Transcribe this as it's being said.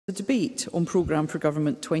The debate on programme for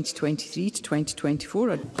government 2023 to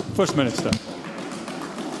 2024. First Minister.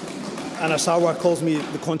 Anna Sarwar calls me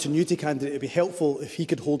the continuity candidate. It would be helpful if he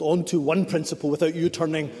could hold on to one principle without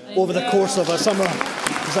U-turning over the course of a summer,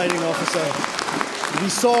 presiding officer. We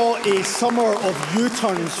saw a summer of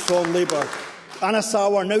U-turns from Labour. Anna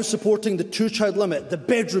Sarwar now supporting the two-child limit, the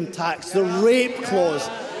bedroom tax, the rape clause.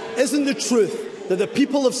 Isn't the truth that the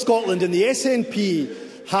people of Scotland and the SNP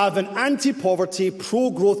have an anti-poverty,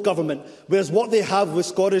 pro-growth government, whereas what they have with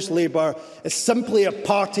Scottish Labour is simply a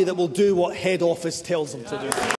party that will do what head office tells them to do?